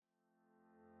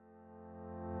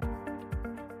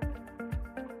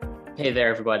Hey there,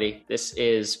 everybody. This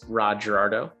is Rod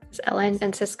Gerardo. It's Ellen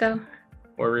and Cisco.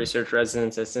 We're research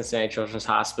residents at Cincinnati Children's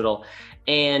Hospital.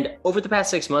 And over the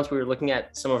past 6 months, we were looking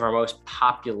at some of our most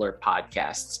popular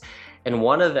podcasts. And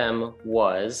one of them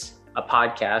was a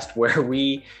podcast where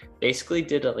we basically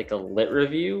did a lit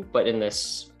review, but in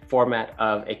this format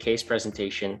of a case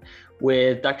presentation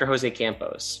with Dr. Jose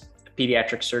Campos, a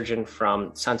pediatric surgeon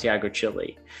from Santiago,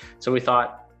 Chile. So we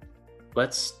thought,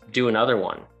 let's do another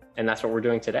one. And that's what we're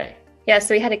doing today. Yeah,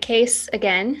 so we had a case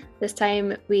again. This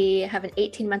time we have an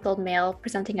 18-month-old male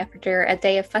presenting after a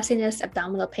day of fussiness,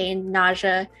 abdominal pain,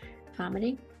 nausea,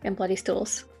 vomiting, and bloody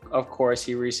stools. Of course,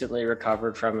 he recently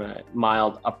recovered from a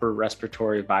mild upper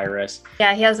respiratory virus.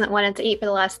 Yeah, he hasn't wanted to eat for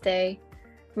the last day.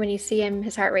 When you see him,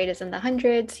 his heart rate is in the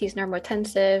hundreds. He's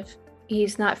normotensive.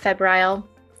 He's not febrile.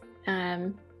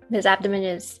 His abdomen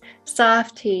is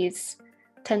soft. He's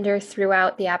tender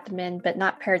throughout the abdomen, but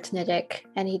not peritonitic.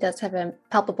 And he does have a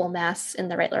palpable mass in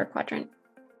the right lower quadrant.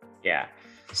 Yeah.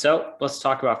 So let's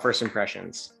talk about first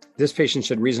impressions. This patient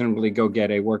should reasonably go get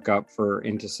a workup for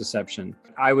intussusception.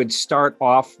 I would start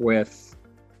off with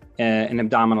an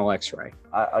abdominal x-ray.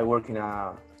 I work in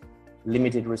a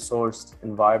limited resource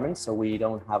environment, so we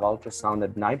don't have ultrasound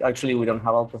at night. Actually, we don't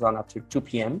have ultrasound after 2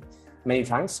 p.m. many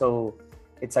times, so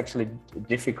it's actually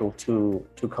difficult to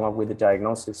come up with a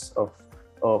diagnosis of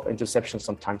intussusception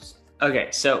sometimes. Okay,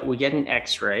 so we get an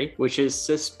x-ray, which is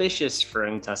suspicious for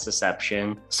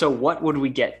intussusception. So what would we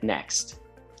get next?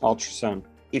 Ultrasound.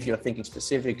 If you're thinking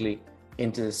specifically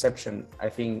intussusception, I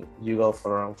think you go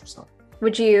for an ultrasound.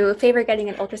 Would you favor getting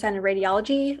an ultrasound in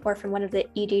radiology or from one of the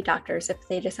ED doctors if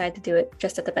they decide to do it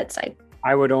just at the bedside?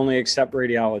 I would only accept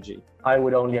radiology. I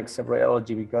would only accept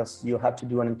radiology because you have to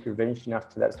do an intervention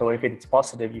after that. So if it's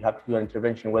positive, you have to do an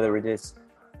intervention, whether it is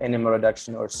enema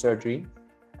reduction or surgery.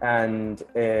 And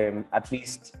at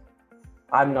least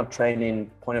I'm not trained in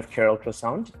point of care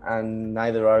ultrasound, and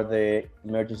neither are the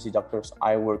emergency doctors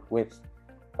I work with.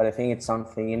 But I think it's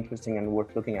something interesting and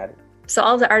worth looking at it. So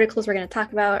all the articles we're going to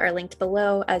talk about are linked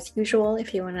below as usual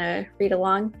if you want to read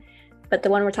along. But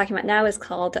the one we're talking about now is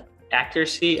called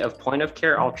Accuracy of Point of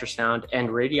Care Ultrasound and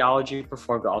Radiology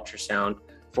Performed Ultrasound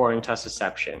for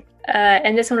Intussusception.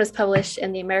 And this one was published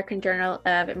in the American Journal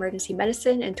of Emergency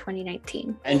Medicine in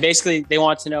 2019. And basically they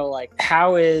want to know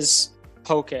how is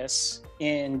POCUS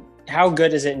how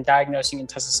good is it in diagnosing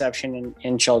intussusception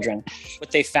in children? What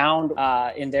they found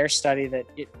in their study that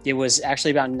it was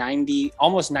actually about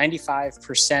almost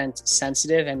 95%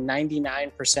 sensitive and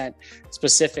 99%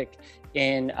 specific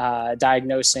in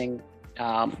diagnosing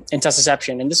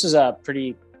intussusception. And this was a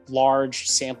pretty large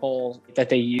sample that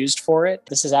they used for it.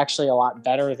 This is actually a lot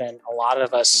better than a lot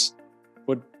of us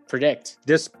would predict.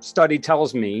 This study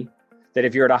tells me that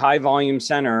if you're at a high volume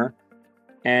center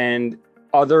and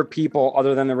other people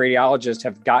other than the radiologist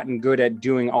have gotten good at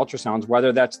doing ultrasounds,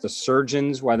 whether that's the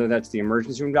surgeons, whether that's the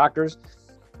emergency room doctors,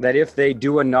 that if they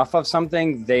do enough of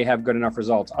something, they have good enough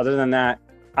results. Other than that,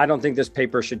 I don't think this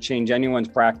paper should change anyone's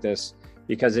practice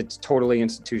because it's totally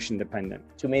institution dependent.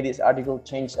 To me, this article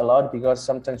changed a lot because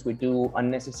sometimes we do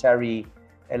unnecessary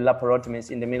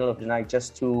laparotomies in the middle of the night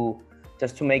just to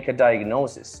make a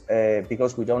diagnosis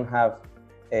because we don't have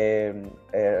a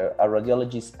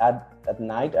radiologist at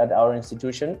night at our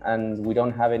institution, and we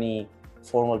don't have any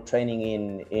formal training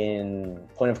in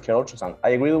point of care ultrasound. I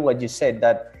agree with what you said,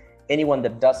 that anyone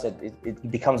that does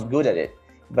it becomes good at it.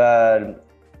 But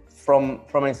from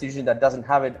an institution that doesn't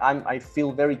have it, I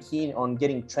feel very keen on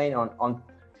getting trained on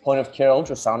point of care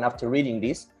ultrasound after reading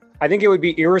this. I think it would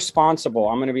be irresponsible.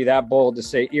 I'm going to be that bold to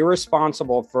say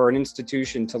irresponsible for an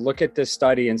institution to look at this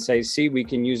study and say, see, we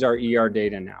can use our ER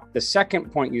data now. The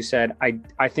second point you said,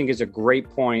 I think is a great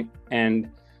point.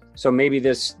 And so maybe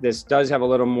this does have a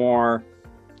little more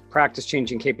practice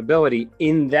changing capability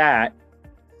in that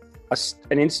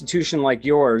an institution like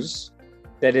yours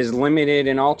that is limited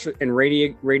in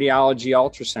radiology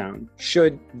ultrasound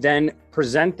should then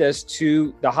present this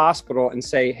to the hospital and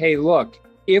say, hey, look,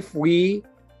 if we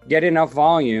get enough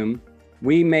volume,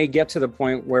 we may get to the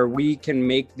point where we can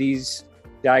make these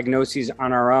diagnoses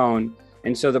on our own.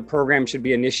 And so the program should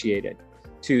be initiated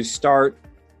to start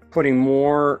putting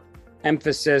more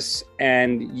emphasis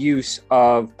and use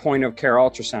of point of care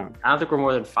ultrasound. I don't think we're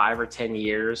more than 5 or 10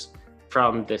 years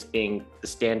from this being the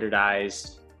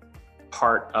standardized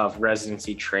part of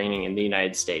residency training in the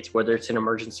United States, whether it's in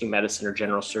emergency medicine or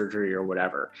general surgery or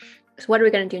whatever. So what are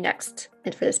we going to do next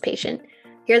for this patient?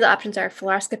 Here the options are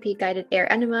fluoroscopy-guided air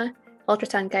enema,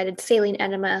 ultrasound-guided saline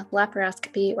enema,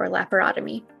 laparoscopy, or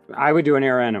laparotomy. I would do an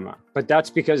air enema, but that's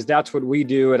because that's what we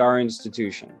do at our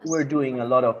institution. We're doing a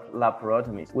lot of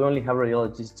laparotomies. We only have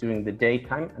radiologists during the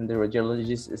daytime, and the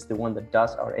radiologist is the one that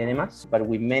does our enemas, but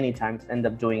we many times end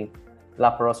up doing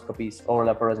laparoscopies or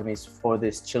laparotomies for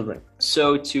these children.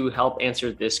 So to help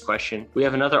answer this question, we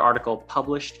have another article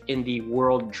published in the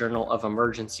World Journal of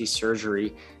Emergency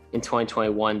Surgery in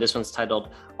 2021. This one's titled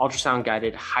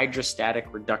Ultrasound-Guided Hydrostatic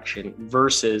Reduction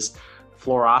versus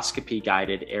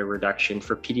Fluoroscopy-Guided Air Reduction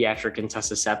for Pediatric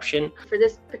Intussusception. For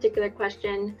this particular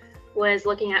question was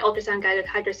looking at ultrasound-guided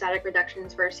hydrostatic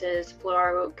reductions versus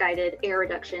fluoro-guided air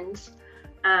reductions.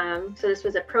 So this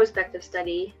was a prospective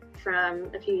study from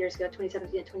a few years ago,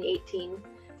 2017 and 2018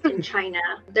 in China.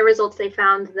 The results, they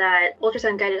found that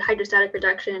ultrasound-guided hydrostatic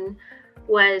reduction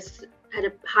had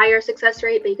a higher success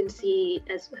rate, but you can see,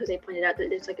 as Jose pointed out, that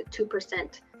there's like a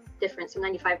 2% difference, so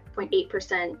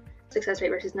 95.8% success rate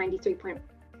versus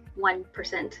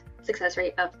 93.1% success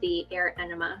rate of the air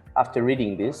enema. After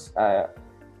reading this,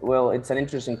 well, it's an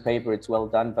interesting paper, it's well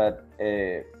done, but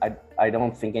I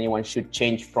don't think anyone should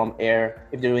change from air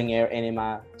if they're doing air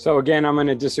enema. So again, I'm going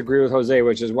to disagree with Jose,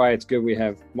 which is why it's good we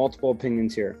have multiple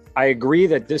opinions here. I agree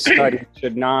that this study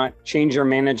should not change your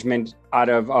management out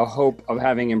of a hope of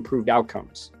having improved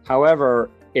outcomes. However,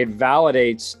 it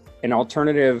validates an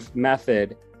alternative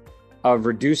method of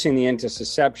reducing the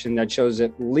intussusception that shows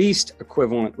at least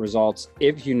equivalent results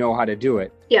if you know how to do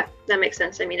it. Yeah, that makes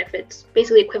sense. I mean, if it's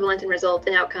basically equivalent in result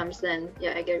and outcomes, then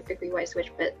yeah, I agree why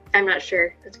switch, but I'm not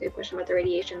sure. That's a good question about the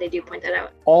radiation. They do point that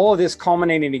out. All of this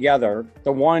culminating together,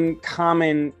 the one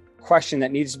common question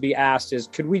that needs to be asked is,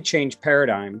 could we change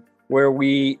paradigm where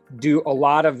we do a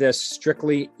lot of this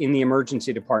strictly in the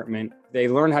emergency department? They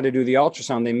learn how to do the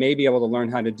ultrasound. They may be able to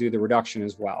learn how to do the reduction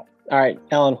as well. All right,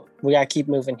 Ellen, we got to keep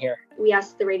moving here. We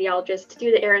asked the radiologist to do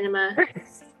the air enema,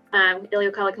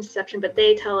 ileocolic intussusception, but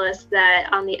they tell us that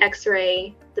on the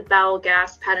x-ray, the bowel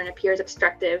gas pattern appears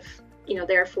obstructive.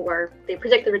 Therefore, they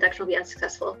predict the reduction will be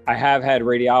unsuccessful. I have had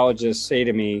radiologists say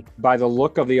to me, by the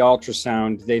look of the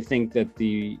ultrasound, they think that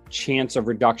the chance of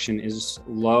reduction is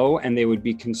low and they would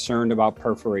be concerned about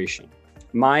perforation.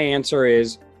 My answer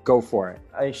is go for it.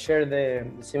 I share the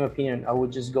same opinion. I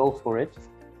would just go for it.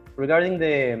 Regarding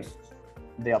the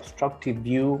obstructive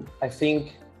view, I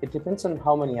think it depends on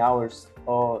how many hours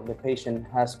the patient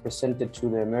has presented to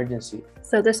the emergency.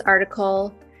 So this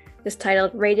article is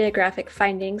titled Radiographic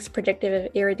Findings Predictive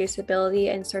of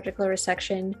Irreducibility and Surgical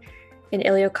Resection in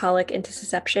Ileocolic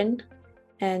Intussusception,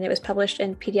 and it was published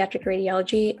in Pediatric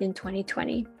Radiology in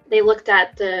 2020. They looked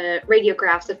at the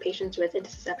radiographs of patients with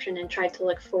intussusception and tried to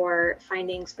look for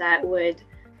findings that were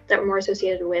more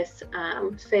associated with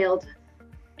failed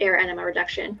air enema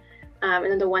reduction. And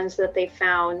then the ones that they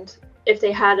found, if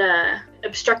they had a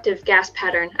obstructive gas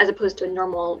pattern as opposed to a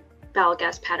normal bowel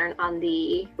gas pattern on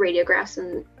the radiographs,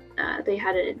 and they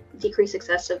had a decreased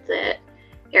success of the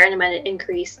air enema and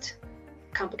increased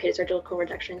complicated surgical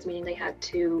reductions, meaning they had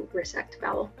to resect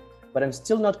bowel. But I'm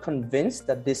still not convinced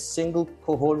that this single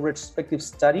cohort retrospective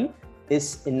study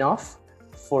is enough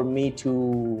for me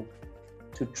to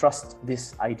trust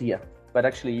this idea. But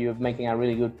actually, you're making a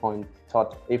really good point,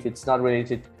 Todd. If it's not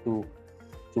related to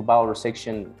bowel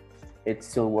resection, it's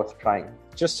still worth trying.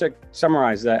 Just to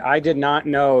summarize that, I did not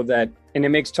know that, and it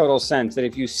makes total sense, that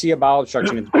if you see a bowel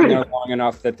obstruction, it's been there long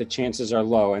enough that the chances are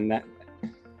low. And that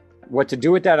what to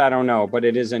do with that, I don't know, but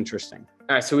it is interesting.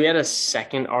 All right, so we had a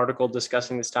second article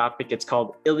discussing this topic. It's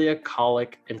called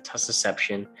Ileocolic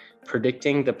Intussusception,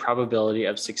 Predicting the Probability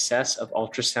of Success of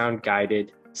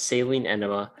Ultrasound-Guided Saline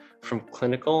Enema from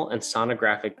Clinical and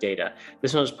Sonographic Data.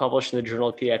 This one was published in the Journal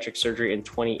of Pediatric Surgery in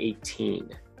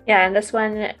 2018. Yeah, and this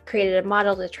one created a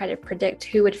model to try to predict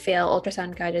who would fail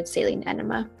ultrasound-guided saline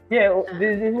enema. Yeah,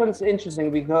 this one's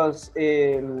interesting because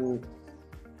it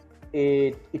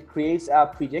creates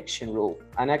a prediction rule.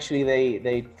 And actually,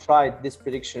 they tried this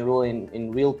prediction rule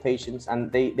in real patients,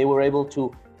 and they were able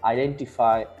to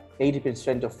identify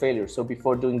 80% of failure. So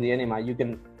before doing the enema, you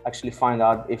can actually find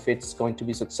out if it's going to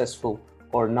be successful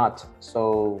or not.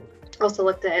 So also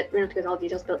looked at, we don't have to go into all the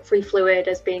details, but free fluid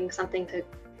as being something to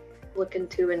look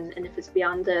into, and if it's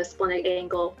beyond the splenic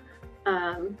angle,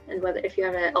 and whether if you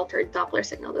have an altered Doppler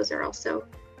signal, those are also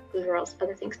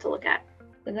other things to look at.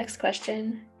 The next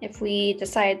question, if we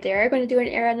decide they are going to do an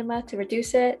air enema to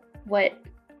reduce it, what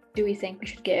do we think we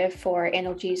should give for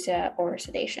analgesia or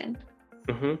sedation?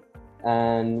 Mm-hmm.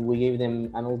 And we gave them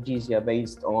analgesia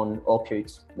based on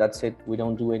opioids. That's it. We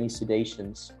don't do any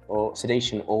sedation or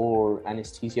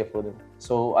anesthesia for them.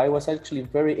 So I was actually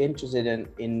very interested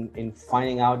in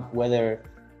finding out whether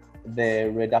the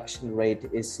reduction rate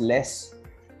is less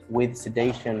with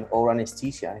sedation or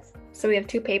anesthesia. So we have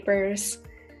two papers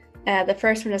The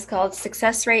first one is called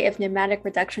Success Rate of Pneumatic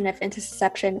Reduction of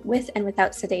Intussusception with and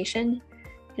Without Sedation.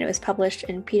 And it was published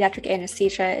in Pediatric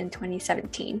Anesthesia in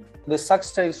 2017. The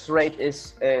success rate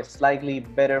is slightly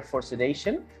better for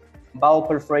sedation. Bowel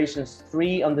perforations,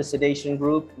 3 on the sedation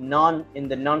group, none in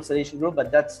the non-sedation group,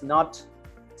 but that's not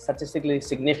statistically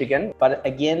significant. But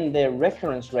again, the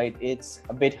recurrence rate, it's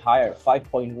a bit higher,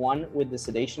 5.1 with the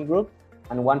sedation group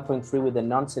and 1.3 with the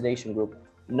non-sedation group.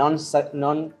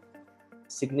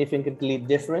 Non-significantly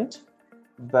different,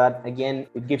 but again,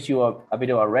 it gives you a bit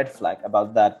of a red flag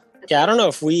about that. Yeah, I don't know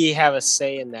if we have a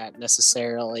say in that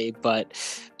necessarily, but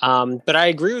I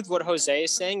agree with what Jose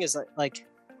is saying. Is like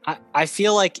I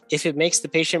feel like if it makes the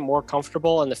patient more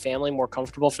comfortable and the family more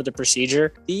comfortable for the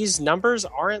procedure, these numbers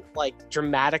aren't like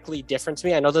dramatically different to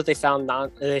me. I know that they found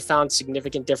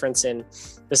significant difference in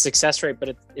the success rate,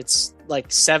 but it's like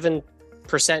 7%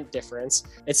 difference.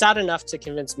 It's not enough to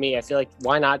convince me. I feel like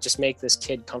why not just make this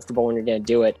kid comfortable when you're going to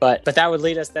do it? But that would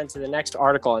lead us then to the next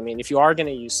article. I mean, if you are going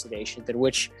to use sedation, then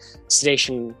which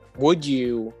sedation would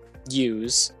you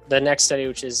use? The next study,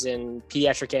 which is in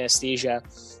Pediatric Anesthesia,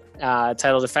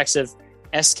 titled Effects of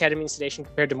S-ketamine sedation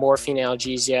compared to morphine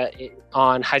analgesia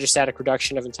on hydrostatic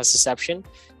reduction of intussusception,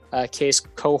 case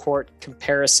cohort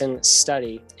comparison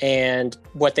study. And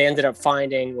what they ended up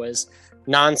finding was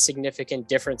non-significant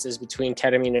differences between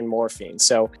ketamine and morphine.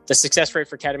 So the success rate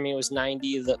for ketamine was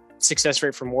 90, the success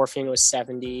rate for morphine was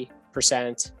 70%,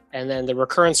 and then the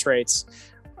recurrence rates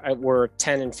were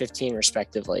 10 and 15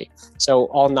 respectively. So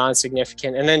all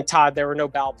non-significant. And then Todd, there were no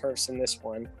bowel perfs in this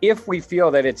one. If we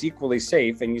feel that it's equally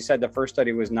safe, and you said the first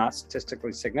study was not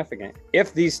statistically significant,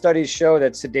 if these studies show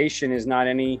that sedation is not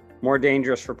any more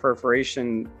dangerous for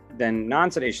perforation than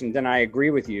non-sedation, then I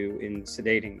agree with you in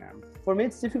sedating them. For me,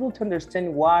 it's difficult to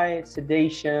understand why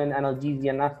sedation,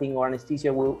 analgesia, nothing, or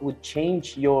anesthesia would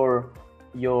change your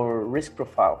risk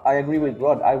profile. I agree with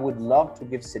Rod. I would love to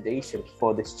give sedation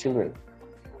for these children.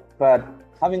 But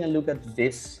having a look at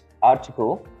this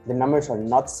article, the numbers are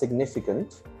not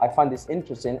significant. I find this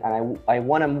interesting, and I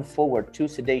want to move forward to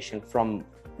sedation from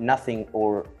nothing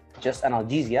or just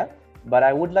analgesia. But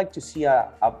I would like to see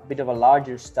a bit of a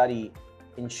larger study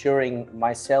ensuring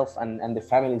myself and the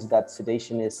families that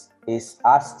sedation is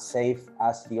as safe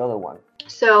as the other one.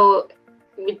 So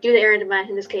we do the arrhythmia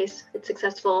in this case. It's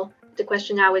successful. The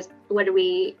question now is, what do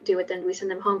we do with them? Do we send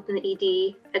them home from the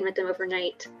ED, admit them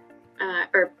overnight,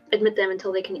 or admit them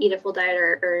until they can eat a full diet,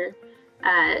 or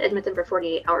admit them for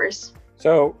 48 hours?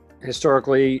 So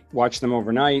historically, watch them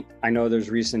overnight. I know there's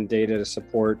recent data to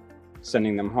support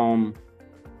sending them home.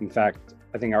 In fact,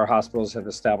 I think our hospitals have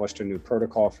established a new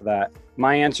protocol for that.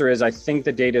 My answer is I think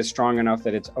the data is strong enough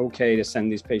that it's okay to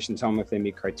send these patients home if they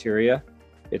meet criteria.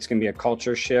 It's going to be a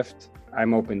culture shift.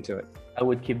 I'm open to it. I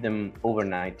would keep them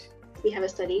overnight. We have a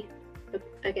study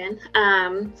again.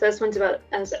 So this one's about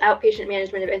as outpatient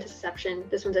management of intussusception.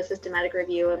 This one's a systematic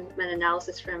review and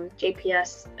meta-analysis from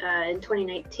JPS in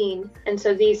 2019. And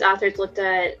so these authors looked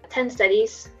at 10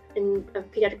 studies of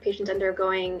pediatric patients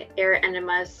undergoing air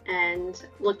enemas and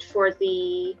looked for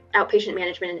the outpatient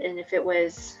management and if it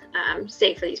was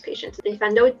safe for these patients. They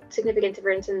found no significant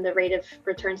difference in the rate of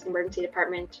returns to the emergency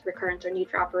department, recurrence or need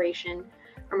for operation,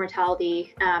 or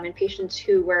mortality in patients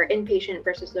who were inpatient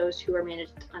versus those who were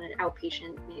managed on an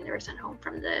outpatient, meaning they were sent home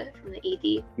from the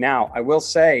ED. Now, I will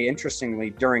say, interestingly,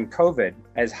 during COVID,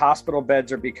 as hospital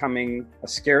beds are becoming a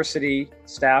scarcity,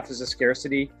 staff is a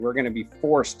scarcity, we're going to be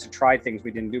forced to try things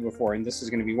we didn't do before, and this is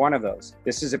going to be one of those.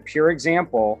 This is a pure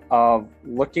example of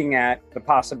looking at the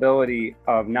possibility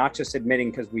of not just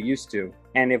admitting because we used to,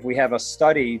 and if we have a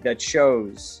study that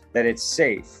shows that it's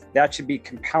safe, that should be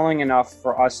compelling enough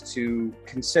for us to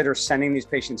consider sending these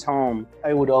patients home.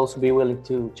 I would also be willing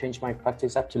to change my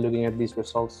practice after looking at these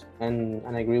results. And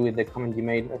I agree with the comment you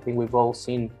made. I think we've all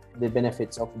seen the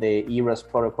benefits of the ERAS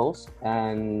protocols,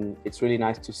 and it's really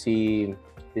nice to see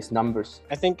these numbers.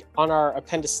 I think on our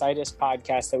appendicitis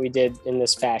podcast that we did in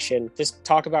this fashion, just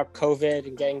talk about COVID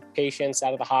and getting patients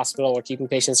out of the hospital or keeping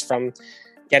patients from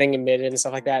getting admitted and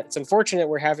stuff like that. It's unfortunate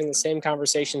we're having the same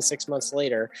conversation 6 months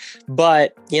later,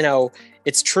 but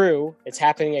it's true, it's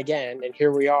happening again. And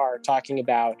here we are talking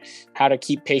about how to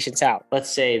keep patients out. Let's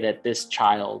say that this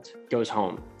child goes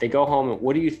home. They go home, and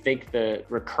what do you think the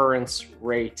recurrence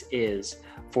rate is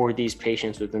for these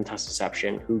patients with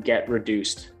intussusception who get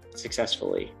reduced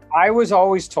successfully? I was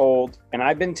always told, and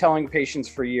I've been telling patients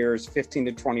for years, 15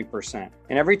 to 20%.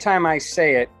 And every time I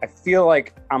say it, I feel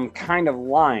like I'm kind of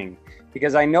lying,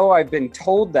 because I know I've been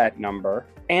told that number.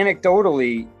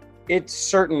 Anecdotally, it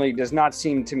certainly does not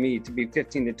seem to me to be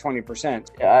 15 to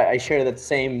 20%. I share that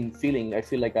same feeling. I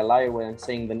feel like a liar when I'm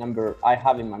saying the number I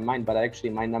have in my mind, but actually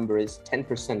my number is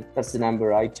 10%. That's the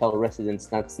number I tell residents.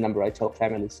 That's the number I tell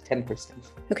families, 10%.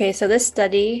 Okay, so this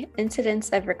study, Incidence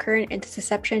of Recurrent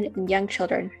Intussusception in Young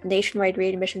Children, Nationwide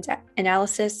Readmissions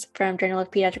Analysis from Journal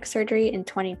of Pediatric Surgery in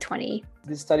 2020.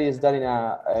 This study is done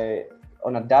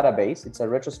on a database. It's a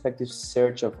retrospective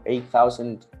search of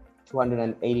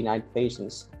 8,289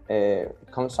 patients. It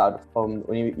comes out from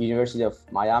University of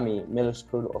Miami Miller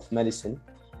School of Medicine,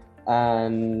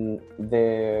 and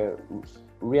the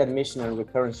readmission and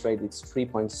recurrence rate is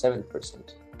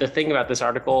 3.7%. The thing about this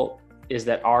article is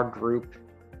that our group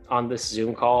on this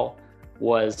Zoom call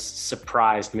was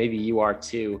surprised, maybe you are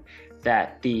too,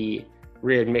 that the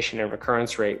readmission and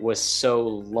recurrence rate was so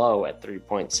low at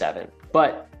 3.7.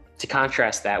 But to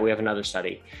contrast that, we have another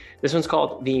study. This one's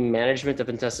called The Management of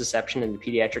Intussusception in the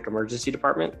Pediatric Emergency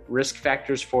Department, Risk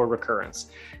Factors for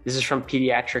Recurrence. This is from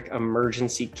Pediatric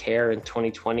Emergency Care in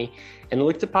 2020, and it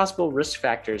looked at possible risk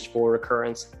factors for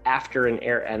recurrence after an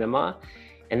air enema,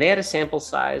 and they had a sample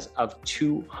size of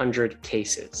 200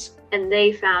 cases. And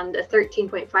they found a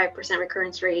 13.5%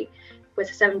 recurrence rate with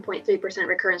a 7.3%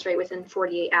 recurrence rate within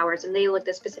 48 hours. And they looked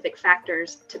at specific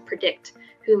factors to predict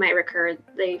who might recur.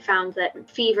 They found that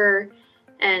fever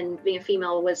and being a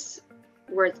female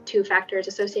were two factors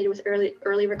associated with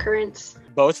early recurrence.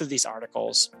 Both of these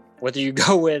articles, whether you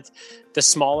go with the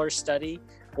smaller study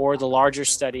or the larger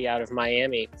study out of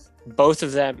Miami, both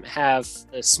of them have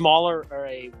a smaller, or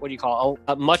a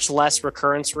much less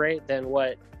recurrence rate than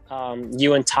what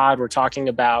you and Todd were talking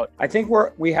about. I think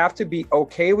we have to be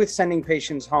okay with sending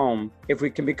patients home if we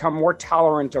can become more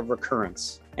tolerant of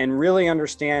recurrence and really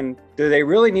understand, do they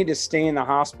really need to stay in the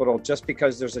hospital just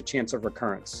because there's a chance of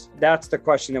recurrence? That's the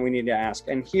question that we need to ask.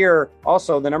 And here,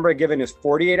 also, the number given is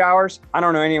 48 hours. I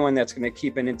don't know anyone that's going to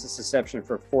keep an intussusception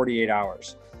for 48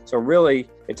 hours. So really,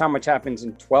 it's how much happens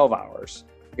in 12 hours.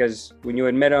 Because when you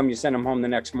admit them, you send them home the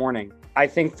next morning. I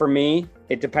think for me,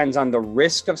 it depends on the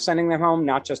risk of sending them home,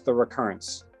 not just the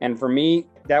recurrence. And for me,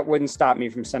 that wouldn't stop me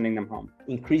from sending them home.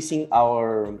 Increasing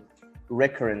our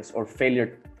recurrence or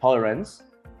failure tolerance,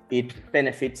 it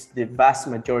benefits the vast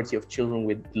majority of children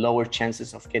with lower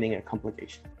chances of getting a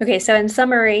complication. Okay, so in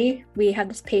summary, we have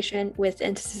this patient with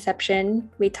intussusception.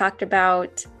 We talked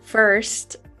about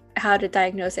first how to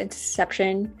diagnose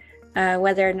intussusception,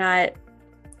 whether or not,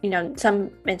 in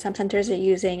some centers are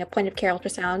using a point of care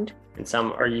ultrasound. And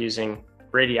some are using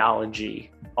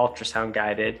radiology, ultrasound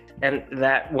guided. And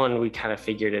that one, we kind of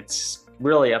figured it's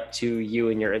really up to you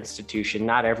and your institution.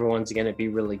 Not everyone's going to be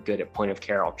really good at point of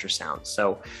care ultrasound.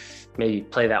 So maybe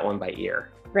play that one by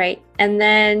ear. Right. And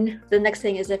then the next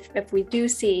thing is if we do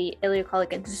see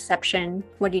ileocolic intussusception,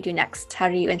 what do you do next? How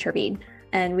do you intervene?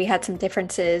 And we had some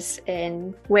differences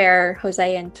in where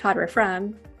Jose and Todd were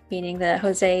from, meaning that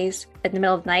Jose's in the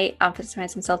middle of the night often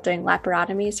finds himself doing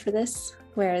laparotomies for this,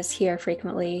 whereas here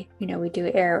frequently, we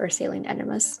do air or saline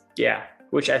enemas. Yeah,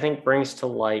 which I think brings to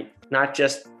light not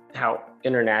just how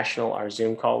international our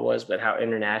Zoom call was, but how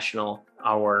international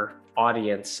our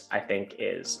audience, I think,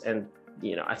 is. And,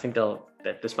 I think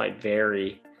that this might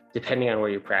vary depending on where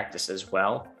you practice as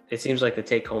well. It seems like the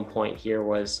take-home point here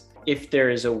was, if there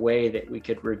is a way that we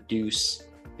could reduce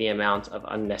the amount of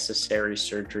unnecessary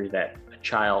surgery that a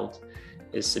child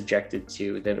is subjected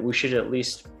to, then we should at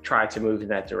least try to move in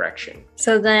that direction.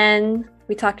 So then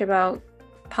we talked about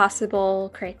possible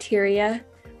criteria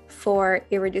for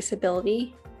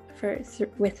irreducibility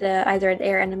with either an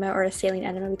air enema or a saline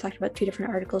enema. We talked about two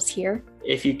different articles here.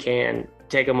 If you can,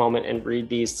 take a moment and read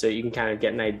these so you can kind of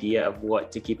get an idea of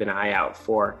what to keep an eye out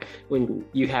for when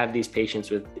you have these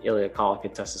patients with ileocolic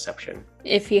intussusception.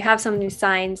 If you have some new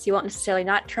signs, you won't necessarily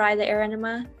not try the air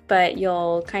enema, but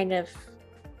you'll kind of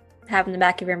have in the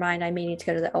back of your mind, I may need to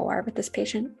go to the OR with this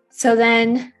patient. So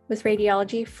then with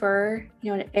radiology for,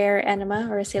 an air enema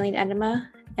or a saline enema,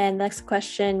 and the next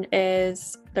question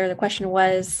is, the question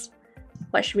was,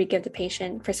 what should we give the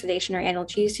patient for sedation or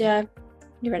analgesia?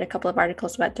 You read a couple of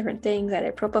articles about different things,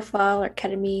 either propofol or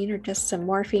ketamine or just some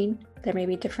morphine. There may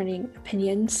be differing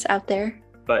opinions out there.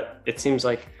 But it seems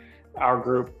like our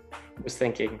group was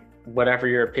thinking, whatever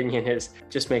your opinion is,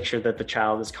 just make sure that the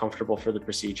child is comfortable for the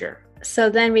procedure. So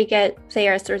then we get, say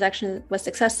our resection was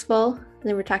successful, and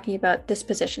then we're talking about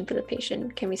disposition for the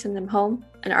patient. Can we send them home?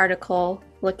 An article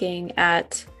looking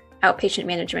at outpatient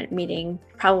management, meaning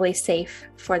probably safe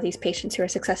for these patients who are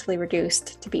successfully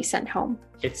reduced to be sent home.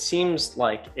 It seems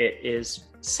like it is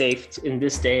safe in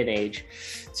this day and age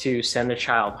to send a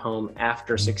child home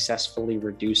after successfully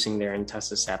reducing their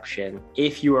intussusception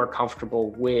if you are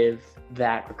comfortable with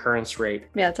that recurrence rate.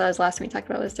 Yeah, that's what last thing we talked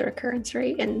about was the recurrence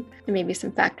rate and maybe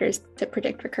some factors to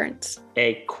predict recurrence.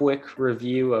 A quick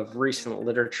review of recent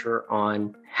literature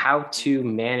on how to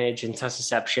manage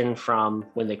intussusception from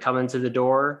when they come into the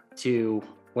door to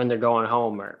when they're going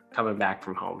home or coming back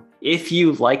from home. If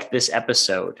you like this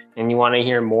episode and you want to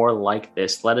hear more like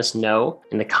this, let us know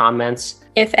in the comments.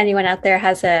 If anyone out there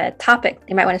has a topic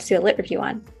they might want us to do a lit review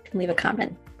on, you can leave a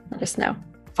comment. Let us know.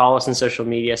 Follow us on social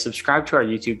media, subscribe to our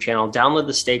YouTube channel, download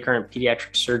the Stay Current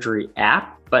Pediatric Surgery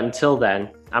app. But until then,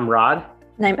 I'm Rod.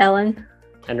 And I'm Ellen.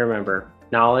 And remember,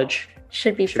 knowledge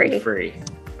should be free. free.